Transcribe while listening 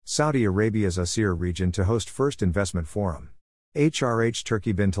Saudi Arabia's Asir region to host first investment forum. HRH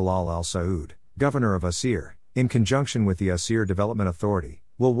Turki bin Talal Al Saud, Governor of Asir, in conjunction with the Asir Development Authority,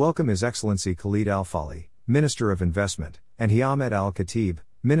 will welcome His Excellency Khalid Al Fali, Minister of Investment, and Ahmed Al Khatib,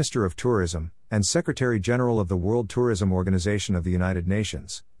 Minister of Tourism, and Secretary General of the World Tourism Organization of the United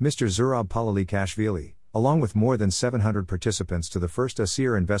Nations, Mr. Zurab Palalikashvili, along with more than 700 participants to the first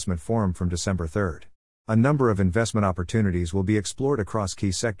Asir Investment Forum from December 3. A number of investment opportunities will be explored across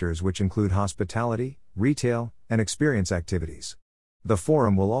key sectors which include hospitality, retail, and experience activities. The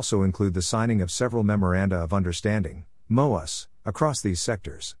forum will also include the signing of several Memoranda of Understanding, MOUs, across these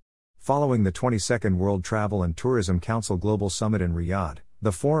sectors. Following the 22nd World Travel and Tourism Council Global Summit in Riyadh,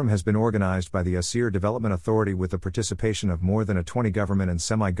 the forum has been organized by the Asir Development Authority with the participation of more than 20 government and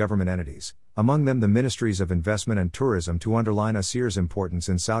semi-government entities, among them the Ministries of Investment and Tourism, to underline Asir's importance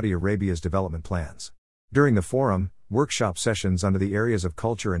in Saudi Arabia's development plans. During the forum, workshop sessions under the areas of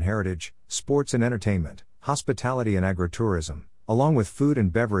culture and heritage, sports and entertainment, hospitality and agritourism, along with food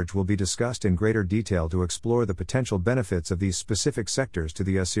and beverage will be discussed in greater detail to explore the potential benefits of these specific sectors to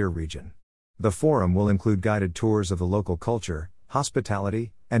the Asir region. The forum will include guided tours of the local culture,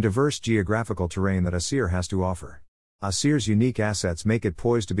 hospitality, and diverse geographical terrain that Asir has to offer. Asir's unique assets make it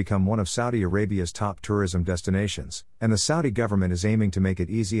poised to become one of Saudi Arabia's top tourism destinations, and the Saudi government is aiming to make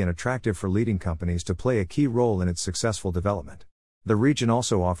it easy and attractive for leading companies to play a key role in its successful development. The region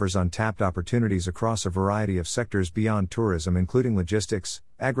also offers untapped opportunities across a variety of sectors beyond tourism, including logistics,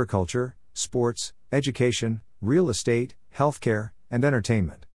 agriculture, sports, education, real estate, healthcare, and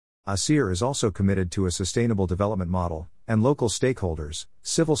entertainment. Asir is also committed to a sustainable development model, and local stakeholders,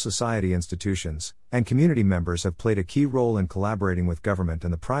 civil society institutions, and community members have played a key role in collaborating with government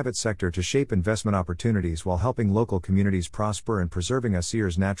and the private sector to shape investment opportunities while helping local communities prosper and preserving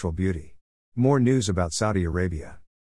Asir's natural beauty. More news about Saudi Arabia.